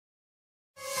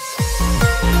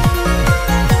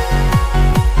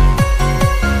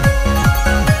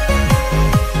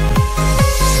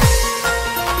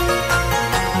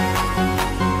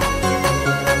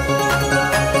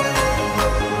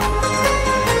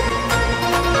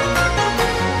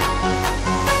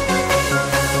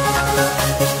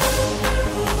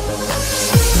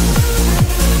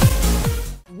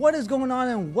What is going on,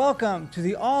 and welcome to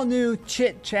the all-new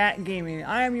Chit Chat Gaming.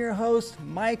 I am your host,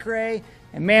 Mike Ray,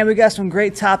 and man, we got some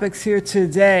great topics here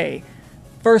today.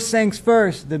 First things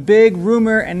first, the big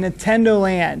rumor in Nintendo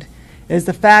land is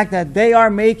the fact that they are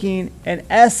making an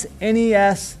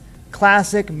SNES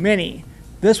Classic Mini.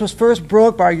 This was first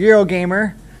broke by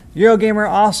Eurogamer. Eurogamer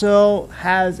also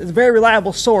is a very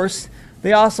reliable source.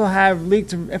 They also have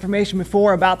leaked information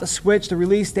before about the Switch, the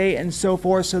release date, and so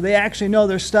forth, so they actually know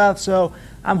their stuff. So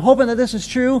I'm hoping that this is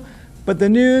true, but the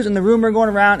news and the rumor going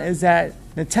around is that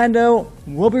Nintendo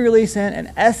will be releasing an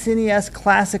SNES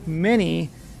Classic Mini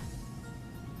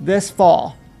this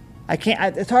fall.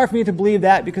 It's hard for me to believe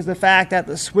that because of the fact that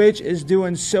the Switch is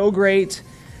doing so great.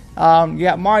 You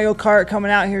got Mario Kart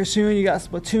coming out here soon, you got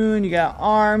Splatoon, you got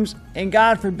ARMS, and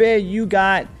God forbid you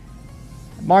got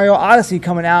Mario Odyssey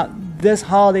coming out this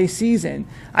holiday season.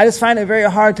 I just find it very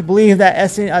hard to believe that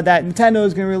Nintendo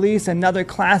is going to release another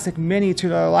Classic Mini to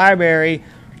their library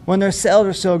when their sales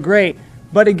are so great.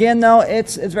 But again, though,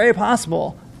 it's very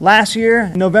possible. Last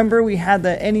year, in November, we had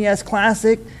the NES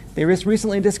Classic. They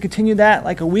recently discontinued that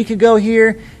like a week ago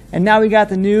here, and now we got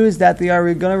the news that they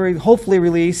are going to hopefully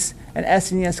release an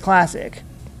SNES Classic.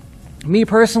 Me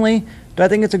personally, do I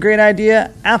think it's a great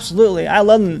idea? Absolutely. I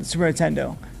love the Super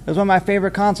Nintendo. It was one of my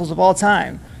favorite consoles of all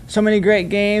time. So many great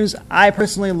games. I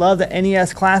personally love the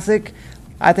NES Classic.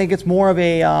 I think it's more of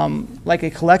a like a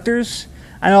collector's.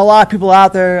 I know a lot of people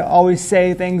out there always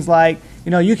say things like,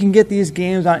 you can get these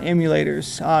games on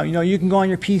emulators. You can go on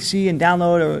your PC and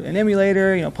download an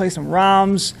emulator, play some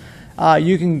ROMs.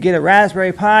 You can get a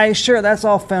Raspberry Pi. Sure, that's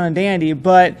all fun and dandy,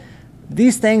 but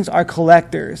these things are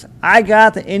collectors. I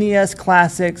got the NES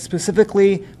Classic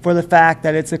specifically for the fact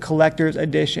that it's a collector's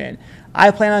edition.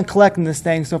 I plan on collecting this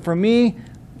thing, so for me,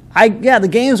 the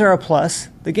games are a plus.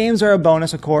 The games are a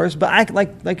bonus, of course, but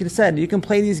like you said, you can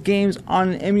play these games on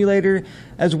an emulator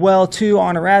as well, too,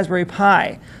 on a Raspberry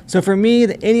Pi. So for me,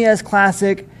 the NES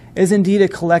Classic is indeed a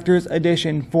collector's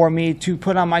edition for me to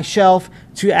put on my shelf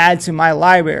to add to my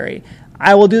library.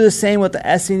 I will do the same with the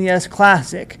SNES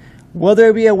Classic. Will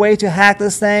there be a way to hack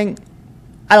this thing?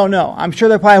 I don't know. I'm sure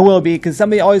there probably will be, because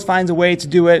somebody always finds a way to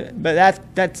do it, but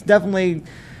that's definitely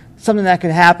something that could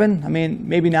happen. I mean,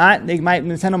 maybe not.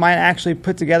 Nintendo might actually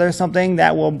put together something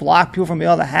that will block people from being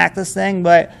able to hack this thing,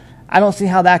 but I don't see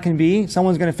how that can be.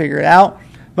 Someone's going to figure it out.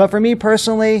 But for me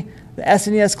personally, the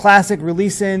SNES Classic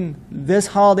releasing this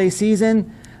holiday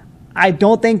season, I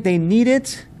don't think they need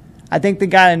it. I think they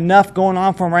got enough going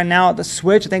on for them right now at the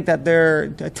Switch. I think that their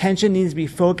attention needs to be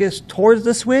focused towards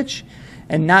the Switch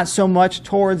and not so much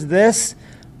towards this.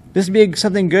 This would be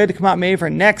something good to come out maybe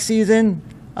for next season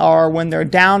or when they're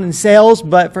down in sales.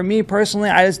 But for me personally,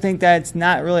 I just think that it's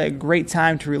not really a great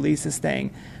time to release this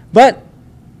thing. But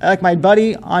like my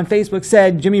buddy on Facebook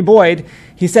said, Jimmy Boyd,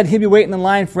 he said he'd be waiting in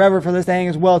line forever for this thing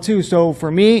as well too. So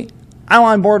for me, I'm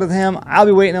on board with him. I'll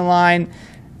be waiting in line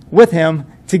with him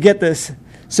to get this.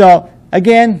 So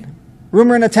again,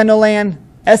 rumor in Nintendo land,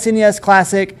 SNES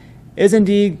Classic is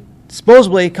indeed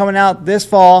supposedly coming out this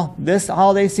fall, this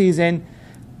holiday season.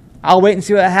 I'll wait and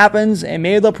see what happens, and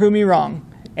maybe they'll prove me wrong.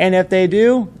 And if they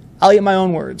do, I'll eat my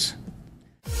own words.